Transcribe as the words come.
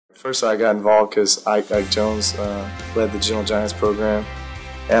First, I got involved because Ike Jones led the Gentle Giants program,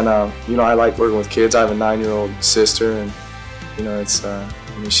 and I like working with kids. I have a 9-year-old sister, and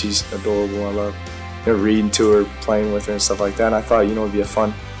she's adorable. I love reading to her, playing with her, and stuff like that. And I thought it'd be a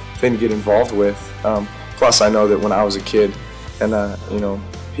fun thing to get involved with. Plus, I know that when I was a kid, and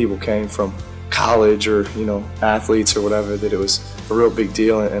people came from college or athletes or whatever, that it was a real big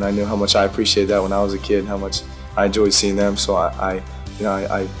deal, and I knew how much I appreciated that when I was a kid, how much I enjoyed seeing them. So I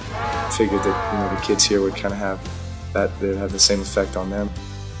figured that the kids here would kind of have that, they'd have the same effect on them.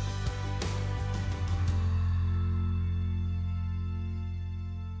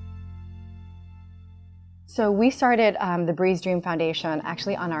 So we started the Brees Dream Foundation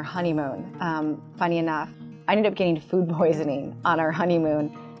actually on our honeymoon. Funny enough, I ended up getting food poisoning on our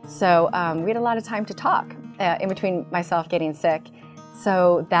honeymoon. So we had a lot of time to talk in between myself getting sick.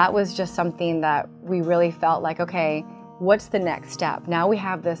 So that was just something that we really felt like, okay, what's the next step? Now we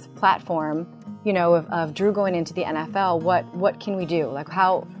have this platform, of Drew going into the NFL. What can we do? Like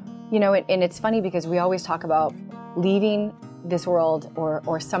how, and it's funny because we always talk about leaving this world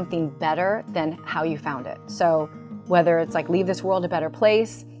or something better than how you found it. So whether it's like leave this world a better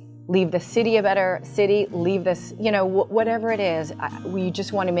place, leave the city a better city, leave this, whatever it is, we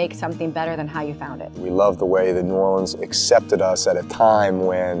just want to make something better than how you found it. We love the way that New Orleans accepted us at a time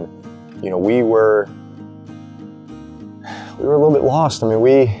when, we were a little bit lost. I mean,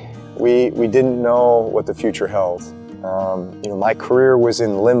 we didn't know what the future held. My career was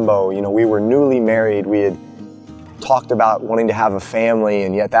in limbo. We were newly married. We had talked about wanting to have a family,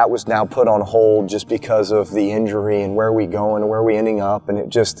 and yet that was now put on hold just because of the injury and where we going and where we ending up. And it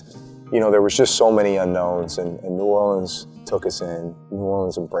just, there was just so many unknowns, and New Orleans took us in. New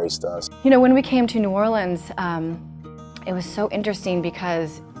Orleans embraced us. When we came to New Orleans, it was so interesting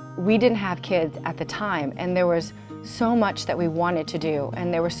because we didn't have kids at the time, and there was so much that we wanted to do,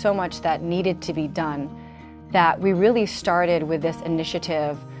 and there was so much that needed to be done, that we really started with this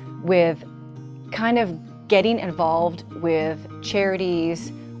initiative with kind of getting involved with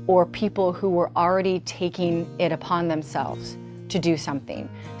charities or people who were already taking it upon themselves to do something.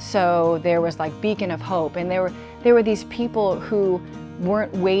 So there was like Beacon of Hope, and there were these people who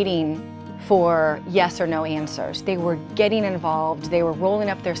weren't waiting for yes or no answers. They were getting involved, they were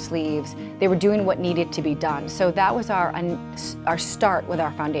rolling up their sleeves, they were doing what needed to be done. So that was our start with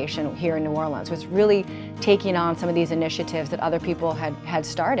our foundation here in New Orleans, was really taking on some of these initiatives that other people had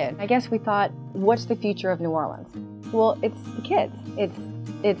started. I guess we thought, what's the future of New Orleans? Well, it's the kids,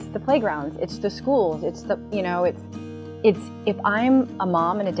 it's the playgrounds, it's the schools, it's the, it's if I'm a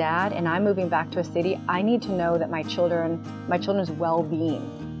mom and a dad and I'm moving back to a city, I need to know that my children's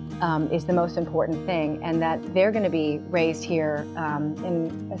well-being is the most important thing, and that they're going to be raised here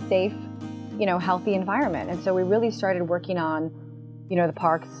in a safe, healthy environment. And so we really started working on, the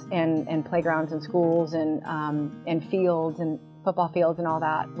parks and playgrounds and schools and fields and football fields and all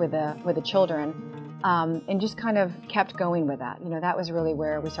that with the children, and just kind of kept going with that. That was really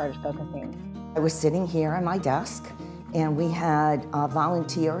where we started focusing. I was sitting here at my desk, and we had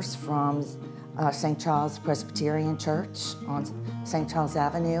volunteers from St. Charles Presbyterian Church on St. Charles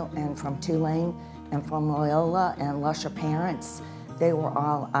Avenue, and from Tulane, and from Loyola, and Lusher Parents. They were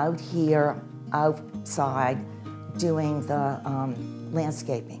all out here, outside, doing the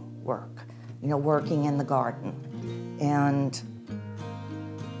landscaping work, working in the garden. And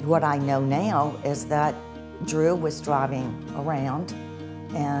what I know now is that Drew was driving around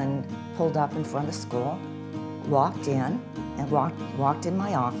and pulled up in front of school, walked in, and walked in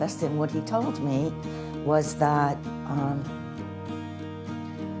my office, and what he told me was that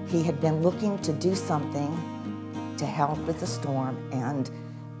he had been looking to do something to help with the storm, and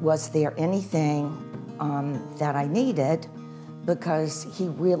was there anything that I needed, because he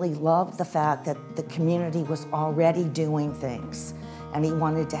really loved the fact that the community was already doing things, and he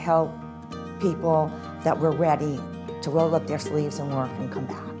wanted to help people that were ready to roll up their sleeves and work and come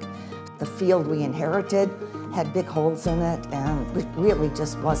back. The field we inherited had big holes in it, and it really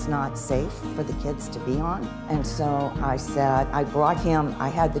just was not safe for the kids to be on. And so I said, I brought him, I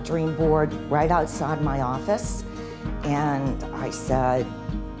had the dream board right outside my office, and I said,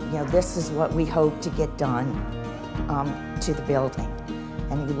 this is what we hope to get done to the building.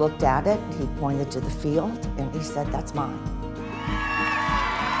 And he looked at it, he pointed to the field, and he said, that's mine.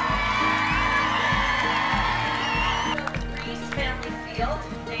 The Brees family field,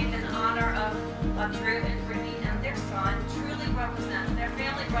 named in honor of Drew and Brittany and their son, truly represents, their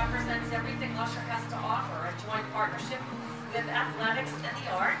family represents everything Lusher has to offer, a joint partnership with athletics and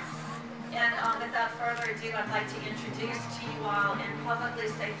the arts, And without further ado, I'd like to introduce to you all and publicly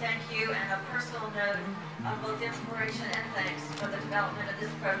say thank you and a personal note of both inspiration and thanks for the development of this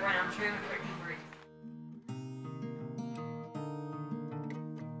program, Drew and Whitney Brees.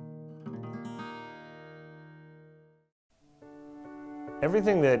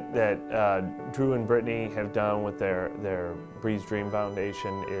 Everything that Drew and Brittany have done with their Brees Dream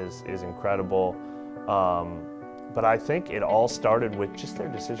Foundation is incredible. But I think it all started with just their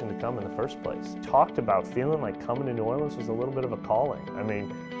decision to come in the first place. Talked about feeling like coming to New Orleans was a little bit of a calling. I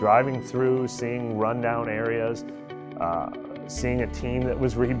mean, driving through, seeing rundown areas, seeing a team that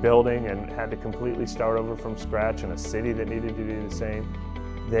was rebuilding and had to completely start over from scratch in a city that needed to do the same.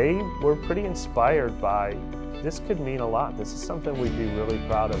 They were pretty inspired by, this could mean a lot. This is something we'd be really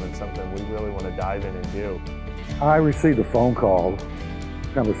proud of and something we really want to dive in and do. I received a phone call,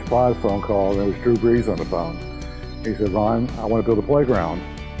 kind of a surprise phone call, and it was Drew Brees on the phone. He said, Ron, I want to build a playground.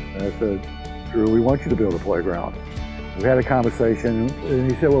 And I said, Drew, we want you to build a playground. We had a conversation,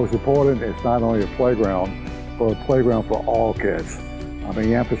 and he said what was important is not only a playground, but a playground for all kids. I mean,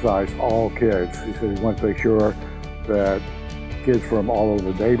 he emphasized all kids. He said he wanted to make sure that kids from all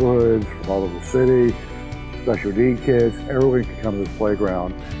over the neighborhoods, from all over the city, special need kids, everyone can come to this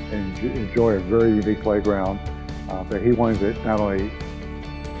playground and enjoy a very unique playground that he wanted to not only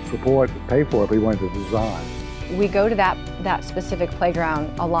support, pay for it, but he wanted to design. We go to that specific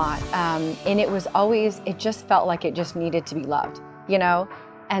playground a lot, and it just felt like it just needed to be loved, you know?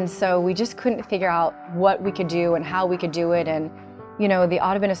 And so we just couldn't figure out what we could do and how we could do it. And you know, the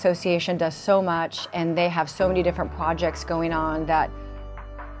Audubon Association does so much, and they have so many different projects going on that,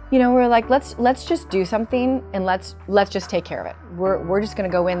 you know, we're like, let's just do something and let's just take care of it. We're just gonna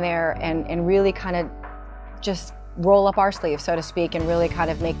go in there and really kind of just roll up our sleeves, so to speak, and really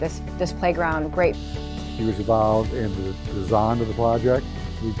kind of make this playground great. He was involved in the design of the project.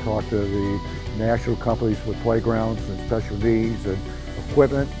 We talked to the national companies with playgrounds and special needs and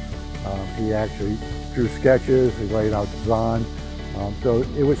equipment. He actually drew sketches, he laid out design. So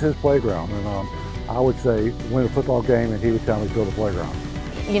it was his playground, and I would say win a football game and he would tell me to build a playground.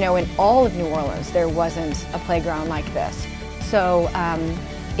 You know, in all of New Orleans, there wasn't a playground like this. So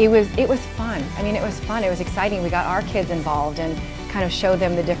it was fun. I mean, it was fun, it was exciting. We got our kids involved and kind of showed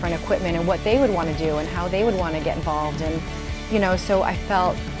them the different equipment and what they would want to do and how they would want to get involved. And, you know, so I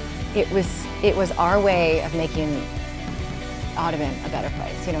felt it was our way of making Audubon a better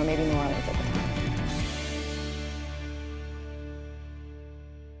place, you know, maybe New Orleans at the time.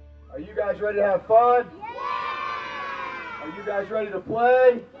 Are you guys ready to have fun? Yeah! Are you guys ready to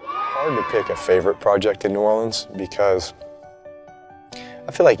play? Yeah! Hard to pick a favorite project in New Orleans because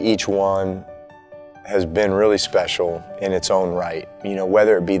I feel like each one has been really special in its own right. You know,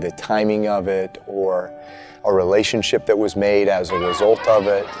 whether it be the timing of it or a relationship that was made as a result of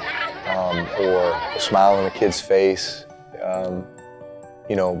it, or a smile on a kid's face,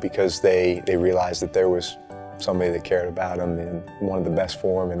 you know, because they realized that there was somebody that cared about them and wanted the best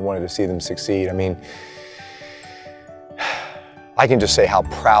for them and wanted to see them succeed. I mean, I can just say how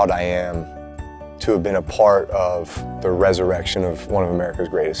proud I am to have been a part of the resurrection of one of America's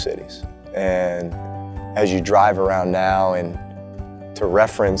greatest cities. And as you drive around now and to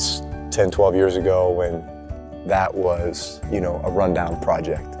reference 10, 12 years ago when that was, you know, a rundown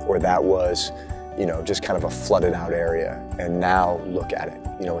project, or that was, you know, just kind of a flooded out area, and now look at it.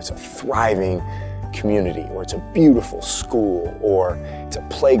 You know, it's a thriving community, or it's a beautiful school, or it's a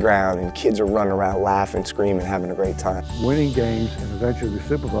playground and kids are running around laughing, screaming, having a great time. Winning games and eventually the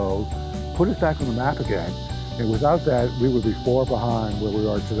Super Bowl put us back on the map again. And without that, we would be far behind where we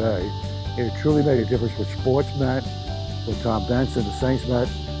are today. It truly made a difference what sports meant, what Tom Benson, the Saints meant,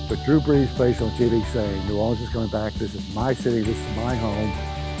 but Drew Brees faced on TV saying, New Orleans is coming back, this is my city, this is my home.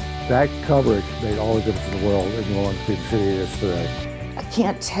 That coverage made all the difference in the world in New Orleans being the city it is today. I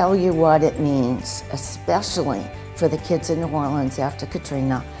can't tell you what it means, especially for the kids in New Orleans after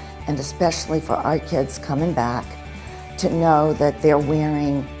Katrina, and especially for our kids coming back, to know that they're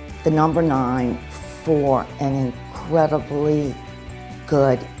wearing the number 9 for an incredibly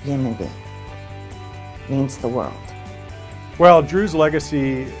good human being. It means the world. Well, Drew's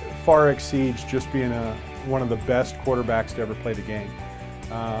legacy far exceeds just being one of the best quarterbacks to ever play the game.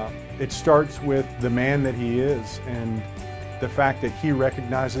 It starts with the man that he is and the fact that he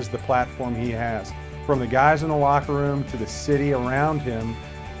recognizes the platform he has. From the guys in the locker room to the city around him,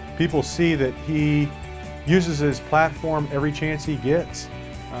 people see that he uses his platform every chance he gets.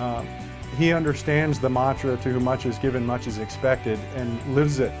 He understands the mantra, to whom much is given, much is expected, and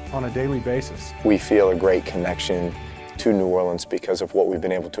lives it on a daily basis. We feel a great connection to New Orleans because of what we've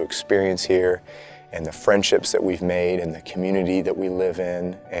been able to experience here and the friendships that we've made and the community that we live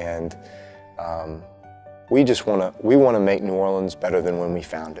in. And we want to make New Orleans better than when we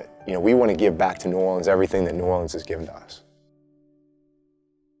found it. You know, we want to give back to New Orleans everything that New Orleans has given to us.